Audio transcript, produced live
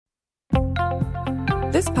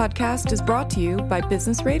This podcast is brought to you by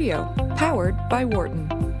Business Radio, powered by Wharton.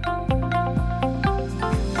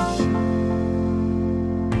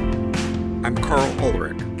 I'm Carl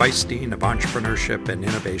Ulrich, Vice Dean of Entrepreneurship and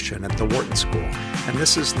Innovation at the Wharton School, and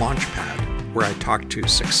this is Launchpad, where I talk to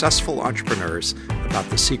successful entrepreneurs about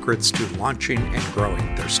the secrets to launching and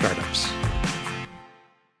growing their startups.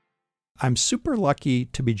 I'm super lucky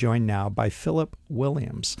to be joined now by Philip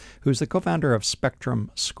Williams, who's the co-founder of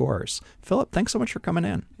Spectrum Scores. Philip, thanks so much for coming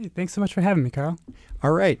in. Hey, thanks so much for having me, Carl.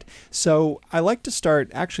 All right. So I like to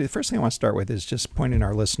start, actually, the first thing I want to start with is just pointing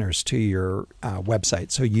our listeners to your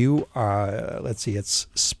website. So you, let's see, it's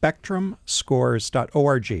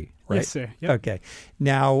spectrumscores.org. Right? Yes, sir. Yep. Okay.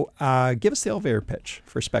 Now, give us the elevator pitch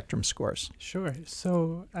for Spectrum Scores. Sure.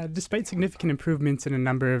 So, despite significant improvements in a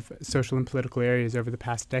number of social and political areas over the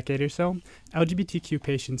past decade or so, LGBTQ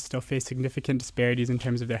patients still face significant disparities in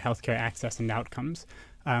terms of their healthcare access and outcomes.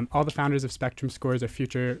 All the founders of Spectrum Scores are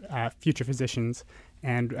future physicians,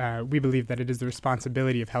 and we believe that it is the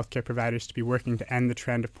responsibility of healthcare providers to be working to end the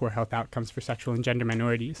trend of poor health outcomes for sexual and gender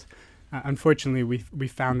minorities. Unfortunately, we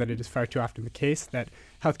found that it is far too often the case that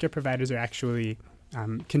healthcare providers are actually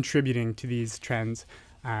contributing to these trends,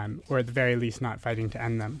 or at the very least not fighting to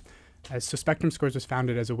end them. So Spectrum Scores was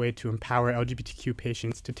founded as a way to empower LGBTQ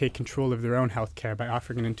patients to take control of their own healthcare by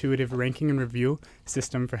offering an intuitive ranking and review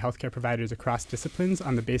system for healthcare providers across disciplines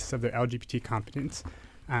on the basis of their LGBT competence.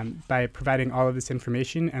 By providing all of this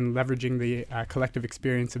information and leveraging the collective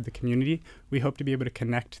experience of the community, we hope to be able to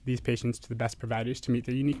connect these patients to the best providers to meet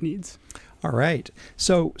their unique needs. All right.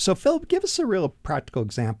 So Philip, give us a real practical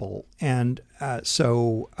example, and just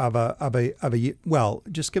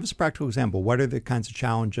give us a practical example. What are the kinds of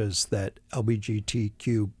challenges that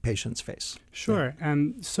LGBTQ patients face? Sure.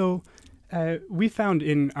 We found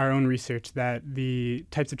in our own research that the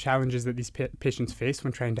types of challenges that these patients face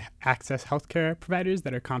when trying to access healthcare providers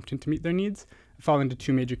that are competent to meet their needs fall into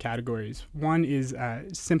two major categories. One is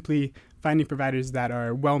simply finding providers that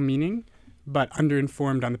are well-meaning but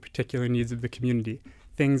underinformed on the particular needs of the community.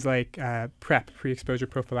 Things like PrEP, pre-exposure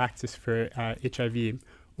prophylaxis for HIV,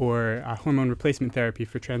 or hormone replacement therapy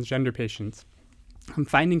for transgender patients.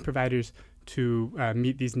 Finding providers to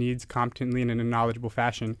meet these needs competently and in a knowledgeable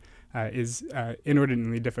fashion is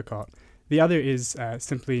inordinately difficult. The other is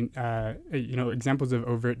simply, examples of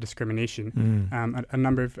overt discrimination.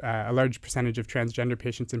 A large percentage of transgender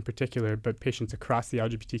patients in particular, but patients across the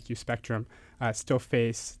LGBTQ spectrum, still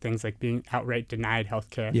face things like being outright denied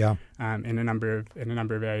healthcare in a number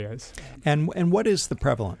of areas. And what is the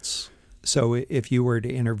prevalence? So if you were to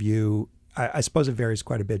interview, I suppose it varies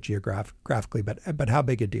quite a bit geographically, but how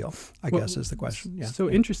big a deal, I guess, is the question. Yeah. So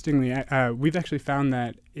interestingly, we've actually found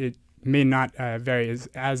that it may not vary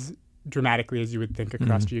as dramatically as you would think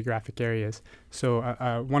across geographic areas. So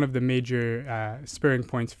one of the major spurring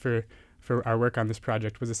points for our work on this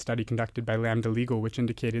project was a study conducted by Lambda Legal, which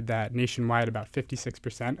indicated that nationwide about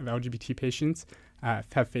 56% of LGBT patients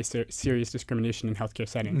have faced serious discrimination in healthcare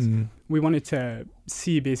settings. We wanted to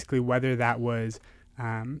see basically whether that was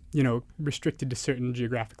restricted to certain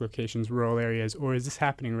geographic locations, rural areas, or is this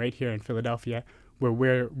happening right here in Philadelphia, where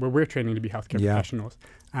we're training to be healthcare professionals?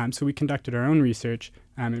 So we conducted our own research,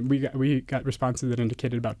 and we got responses that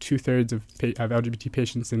indicated about 2/3 of LGBT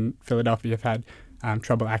patients in Philadelphia have had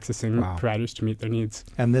trouble accessing providers to meet their needs.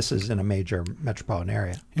 And this is in a major metropolitan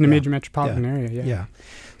area. In a major metropolitan area, yeah. Yeah.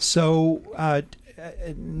 So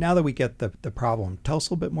now that we get the problem, tell us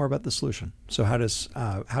a little bit more about the solution. So how does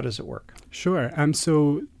it work? Sure.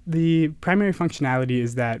 So the primary functionality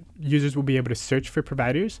is that users will be able to search for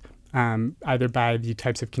providers either by the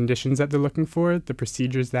types of conditions that they're looking for, the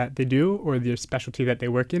procedures that they do, or the specialty that they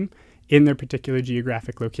work in their particular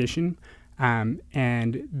geographic location. And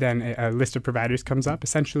then a list of providers comes up,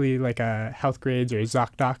 essentially like a Healthgrades or a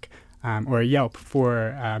ZocDoc or a Yelp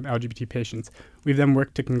for LGBT patients. We've then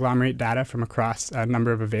worked to conglomerate data from across a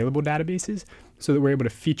number of available databases so that we're able to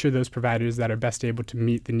feature those providers that are best able to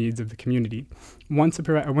meet the needs of the community. Once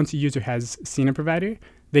a user has seen a provider,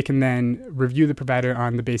 they can then review the provider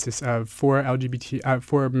on the basis of four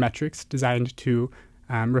metrics designed to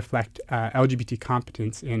reflect LGBT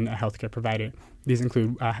competence in a healthcare provider. These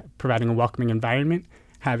include providing a welcoming environment,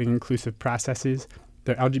 having inclusive processes,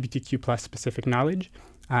 their LGBTQ plus specific knowledge,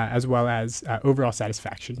 as well as overall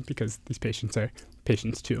satisfaction, because these patients are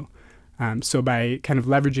patients too. So by kind of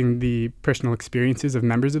leveraging the personal experiences of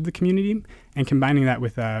members of the community and combining that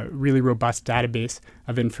with a really robust database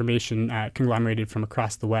of information conglomerated from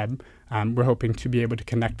across the web, we're hoping to be able to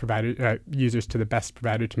connect users to the best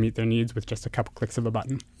provider to meet their needs with just a couple clicks of a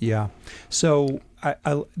button. Yeah. So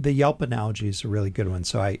the Yelp analogy is a really good one.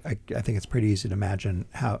 So I think it's pretty easy to imagine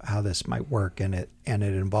how this might work, and it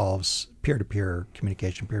involves peer-to-peer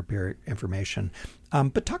communication, peer-to-peer information.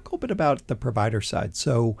 But talk a little bit about the provider side.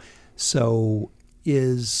 So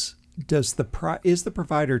is the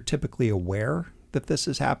provider typically aware that this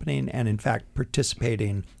is happening and in fact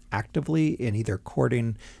participating actively in either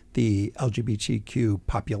courting the LGBTQ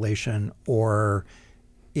population or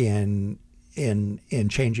in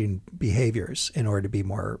changing behaviors in order to be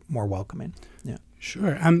more welcoming? Yeah.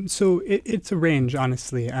 Sure. So it's a range,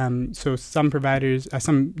 honestly. So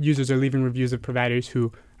some users are leaving reviews of providers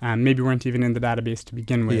who maybe weren't even in the database to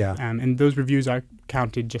begin with. Yeah. And those reviews are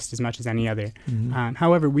counted just as much as any other. Mm-hmm.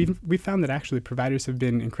 However, we've found that actually providers have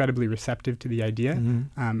been incredibly receptive to the idea.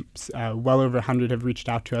 Mm-hmm. Well over 100 have reached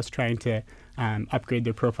out to us trying to upgrade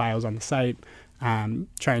their profiles on the site,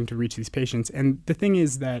 trying to reach these patients. And the thing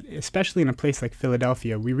is that, especially in a place like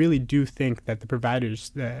Philadelphia, we really do think that the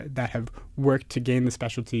providers that have worked to gain the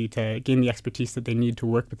specialty, to gain the expertise that they need to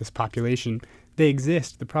work with this population, they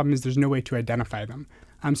exist. The problem is there's no way to identify them.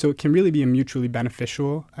 So it can really be a mutually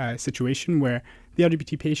beneficial situation where the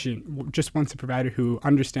LGBT patient just wants a provider who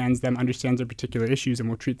understands them, understands their particular issues, and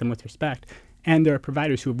will treat them with respect. And there are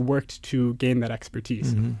providers who have worked to gain that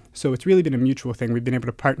expertise. Mm-hmm. So it's really been a mutual thing. We've been able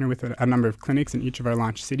to partner with a number of clinics in each of our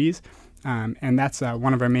launch cities. And that's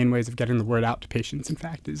one of our main ways of getting the word out to patients, in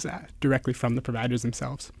fact, is directly from the providers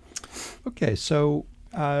themselves. Okay, so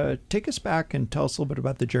take us back and tell us a little bit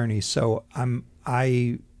about the journey. So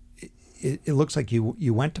it looks like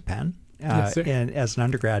you went to Penn Yes, sir. and as an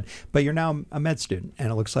undergrad, but you're now a med student,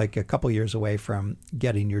 and it looks like a couple years away from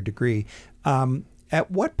getting your degree.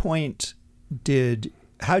 At what point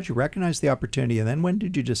how did you recognize the opportunity, and then when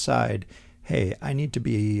did you decide, hey, I need to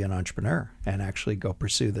be an entrepreneur and actually go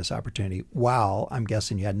pursue this opportunity? While I'm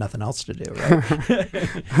guessing you had nothing else to do,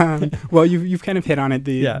 right? Well, you've kind of hit on it.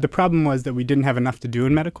 Yeah. The problem was that we didn't have enough to do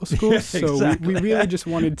in medical school, so Exactly. we really just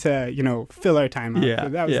wanted to, fill our time up. So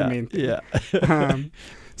that was the main thing. Yeah.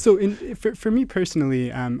 So for me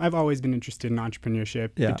personally, I've always been interested in entrepreneurship.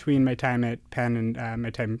 Yeah. Between my time at Penn and my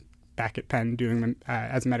time back at Penn doing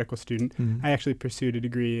as a medical student, Mm-hmm. I actually pursued a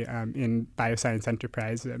degree in bioscience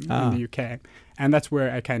enterprise in the UK. And that's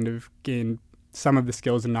where I kind of gained some of the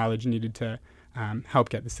skills and knowledge needed to help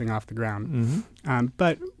get this thing off the ground. Mm-hmm.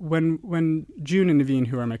 But when June and Naveen,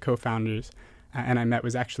 who are my co-founders, and I met,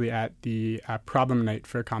 was actually at the problem night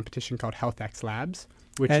for a competition called HealthX Labs.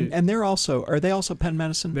 And are they also Penn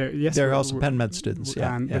Medicine? They're also Penn Med students.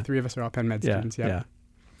 The three of us are all Penn Med students. Yeah.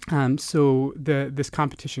 So this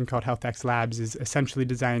competition called HealthX Labs is essentially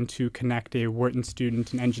designed to connect a Wharton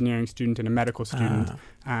student, an engineering student, and a medical student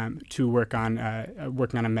to work on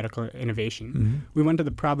working on a medical innovation. Mm-hmm. We went to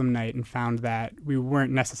the problem night and found that we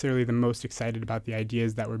weren't necessarily the most excited about the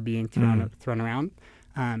ideas that were being thrown around.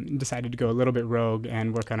 Decided to go a little bit rogue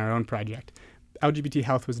and work on our own project. LGBT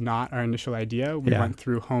health was not our initial idea. We went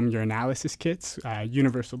through home urinalysis kits,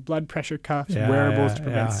 universal blood pressure cuffs, wearables to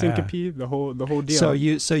prevent syncope, the whole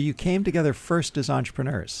deal. So you came together first as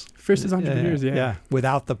entrepreneurs. First as entrepreneurs,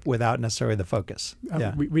 without necessarily the focus.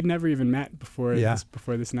 We'd never even met before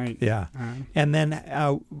this night. Yeah. And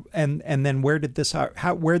then where did this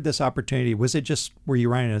opportunity, was it just, were you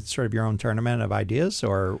running a sort of your own tournament of ideas,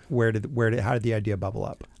 or how did the idea bubble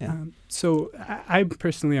up? Yeah. So I'm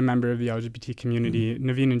personally a member of the LGBT community.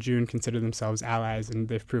 Naveen and June consider themselves allies, and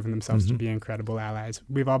they've proven themselves to be incredible allies.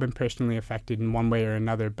 We've all been personally affected in one way or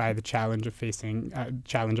another by the challenge of accessing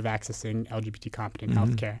LGBT competent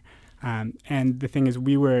healthcare. And the thing is,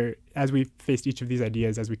 as we faced each of these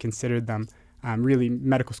ideas, as we considered them, really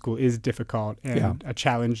medical school is difficult and a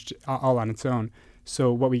challenge all on its own.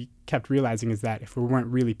 So what we kept realizing is that if we weren't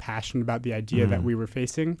really passionate about the idea that we were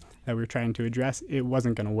facing, that we were trying to address, it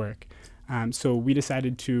wasn't going to work. So we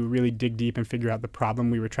decided to really dig deep and figure out the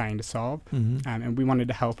problem we were trying to solve. And we wanted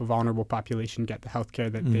to help a vulnerable population get the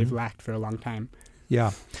healthcare that they've lacked for a long time.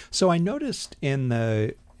 Yeah. So I noticed in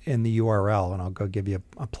the URL, and I'll go give you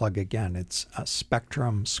a plug again, it's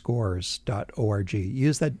spectrumscores.org.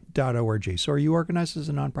 Use that .org. So are you organized as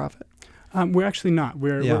a nonprofit? We're actually not.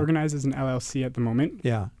 We're organized as an LLC at the moment.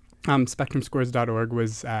 Yeah. SpectrumScores.org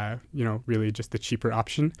was, really just the cheaper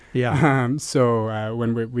option. Yeah.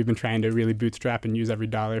 When we've been trying to really bootstrap and use every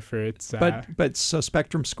dollar for its... So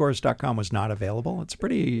SpectrumScores.com was not available? It's a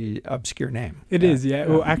pretty obscure name. It is, yeah.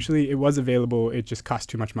 Well, actually, it was available. It just cost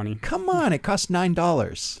too much money. Come on. It cost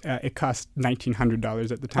 $9. It cost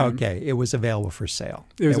 $1,900 at the time. Okay. It was available for sale.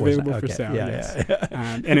 It was available for sale, yes.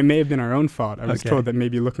 And it may have been our own fault. I was told that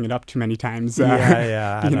maybe looking it up too many times.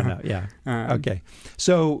 I don't know. Yeah. Okay.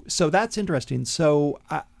 So that's interesting. So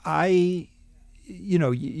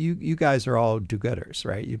you guys are all do-gooders,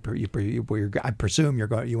 right? I presume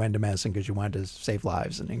you went into medicine because you wanted to save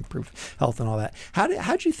lives and improve health and all that.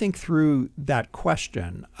 How'd you think through that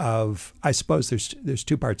question of? I suppose there's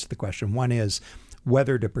two parts to the question. One is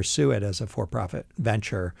whether to pursue it as a for-profit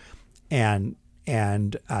venture, and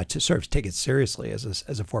to sort of take it seriously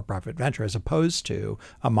as a for-profit venture, as opposed to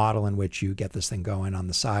a model in which you get this thing going on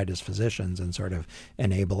the side as physicians and sort of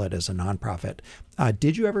enable it as a nonprofit.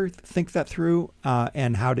 Did you ever think that through?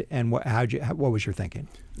 And what was your thinking?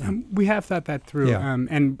 We have thought that through,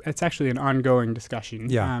 and it's actually an ongoing discussion.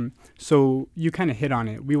 Yeah. So you kind of hit on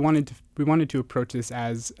it. We wanted to approach this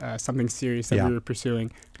as something serious that we were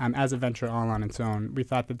pursuing as a venture all on its own. We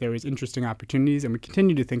thought that there was interesting opportunities, and we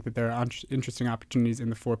continue to think that there are interesting opportunities in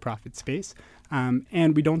the for-profit space.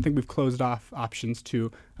 And we don't think we've closed off options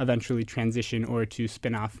to eventually transition or to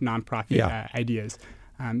spin off nonprofit ideas.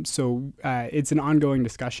 So it's an ongoing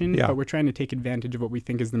discussion, but we're trying to take advantage of what we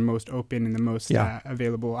think is the most open and the most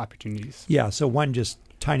available opportunities. Yeah, so one just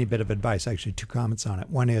tiny bit of advice, actually 2 comments on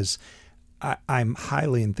it. One is I'm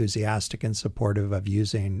highly enthusiastic and supportive of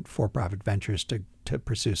using for-profit ventures to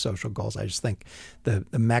pursue social goals. I just think the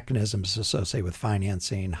mechanisms associated with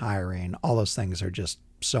financing, hiring, all those things are just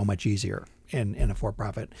so much easier in a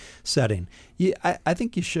for-profit setting. I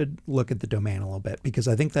think you should look at the domain a little bit, because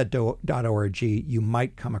I think that .org you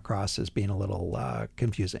might come across as being a little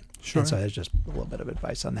confusing. Sure. And so there's just a little bit of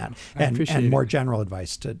advice on that, I appreciate and more general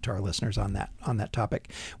advice to our listeners on that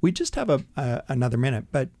topic. We just have another minute,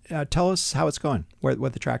 but tell us how it's going,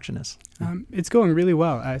 what the traction is. It's going really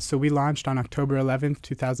well. So we launched on October 11th,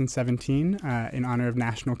 2017, in honor of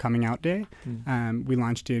National Coming Out Day. We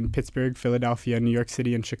launched in Pittsburgh, Philadelphia, New York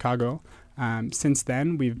City, and Chicago. Since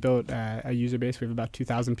then, we've built a user base. We have about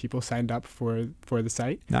 2,000 people signed up for the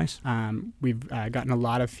site. Nice. We've gotten a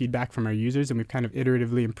lot of feedback from our users, and we've kind of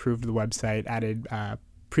iteratively improved the website, added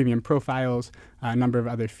premium profiles, a number of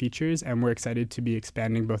other features, and we're excited to be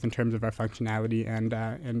expanding both in terms of our functionality and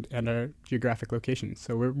our geographic locations.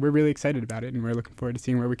 So we're really excited about it, and we're looking forward to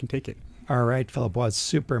seeing where we can take it. All right, Philip. Well, it's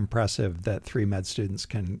super impressive that 3 med students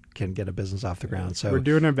can get a business off the ground. So we're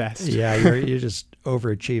doing our best. Yeah, you're just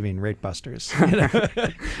overachieving rate busters. All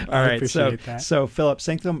right, so Philip,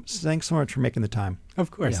 thanks so much for making the time. Of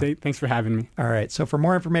course. Yeah. Thanks for having me. All right. So for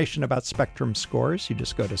more information about Spectrum Scores, you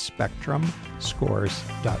just go to spectrumscores.org.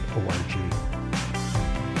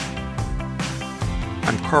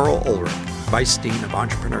 I'm Carl Ulrich, Vice Dean of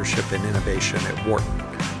Entrepreneurship and Innovation at Wharton.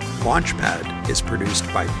 Launchpad is produced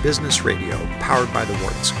by Business Radio, powered by the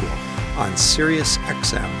Wharton School, on Sirius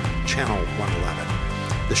XM Channel 111.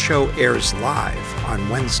 The show airs live on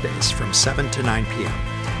Wednesdays from 7 to 9 p.m.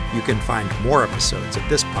 You can find more episodes of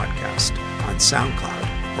this podcast on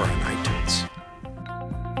SoundCloud or on iTunes.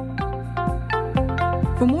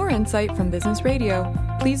 For more insight from Business Radio,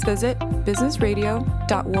 please visit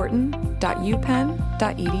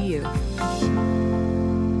businessradio.wharton.upenn.edu.